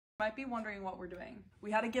Might be wondering what we're doing.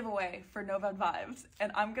 We had a giveaway for No Bad Vibes,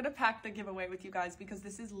 and I'm gonna pack the giveaway with you guys because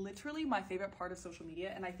this is literally my favorite part of social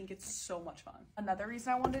media, and I think it's so much fun. Another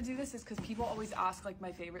reason I wanted to do this is because people always ask like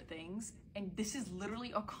my favorite things, and this is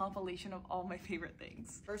literally a compilation of all my favorite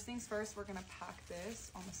things. First things first, we're gonna pack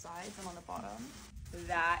this on the sides and on the bottom.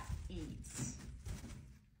 That eats.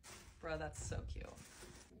 Bro, that's so cute.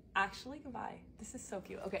 Actually, goodbye. This is so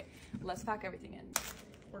cute. Okay, let's pack everything in.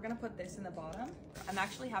 We're gonna put this in the bottom. I'm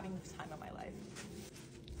actually having the time of my life.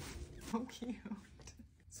 So cute.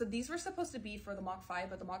 So these were supposed to be for the Mach 5,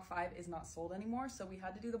 but the Mach 5 is not sold anymore. So we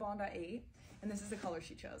had to do the Bondi 8, and this is the color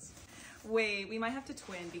she chose. Wait, we might have to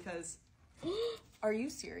twin because, are you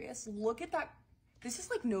serious? Look at that. This is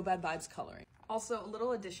like No Bad Vibes coloring. Also, a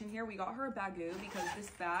little addition here, we got her a bagoo because this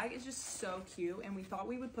bag is just so cute, and we thought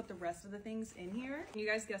we would put the rest of the things in here. Can you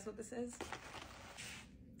guys guess what this is?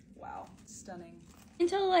 Wow, stunning.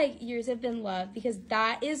 Until like yours have been loved because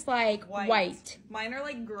that is like white. Mine are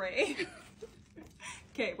like gray.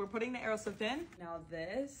 Okay, we're putting the Aerosmith in. Now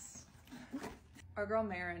this, our girl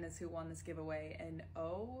Marin is who won this giveaway, and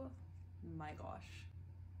oh my gosh,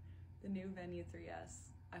 the new Venue 3S.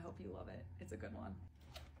 I hope you love it. It's a good one.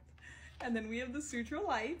 And then we have the Sutra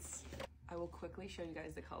lights. I will quickly show you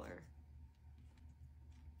guys the color.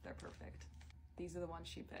 They're perfect. These are the ones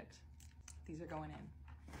she picked. These are going in.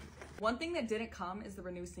 One thing that didn't come is the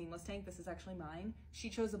Renew Seamless tank. This is actually mine. She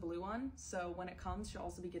chose a blue one, so when it comes, she'll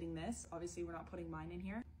also be getting this. Obviously, we're not putting mine in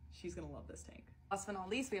here. She's gonna love this tank. Last but not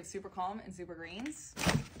least, we have Super Calm and Super Greens.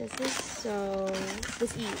 This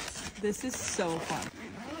eats. This is so fun.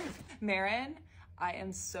 Marin, I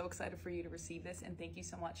am so excited for you to receive this, and thank you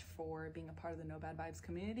so much for being a part of the No Bad Vibes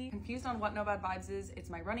community. Confused on what No Bad Vibes is? It's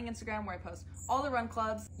my running Instagram where I post all the run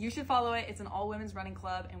clubs. You should follow it. It's an all women's running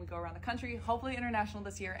club, and we go around the country, hopefully international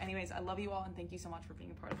this year. Anyways, I love you all, and thank you so much for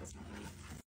being a part of this community.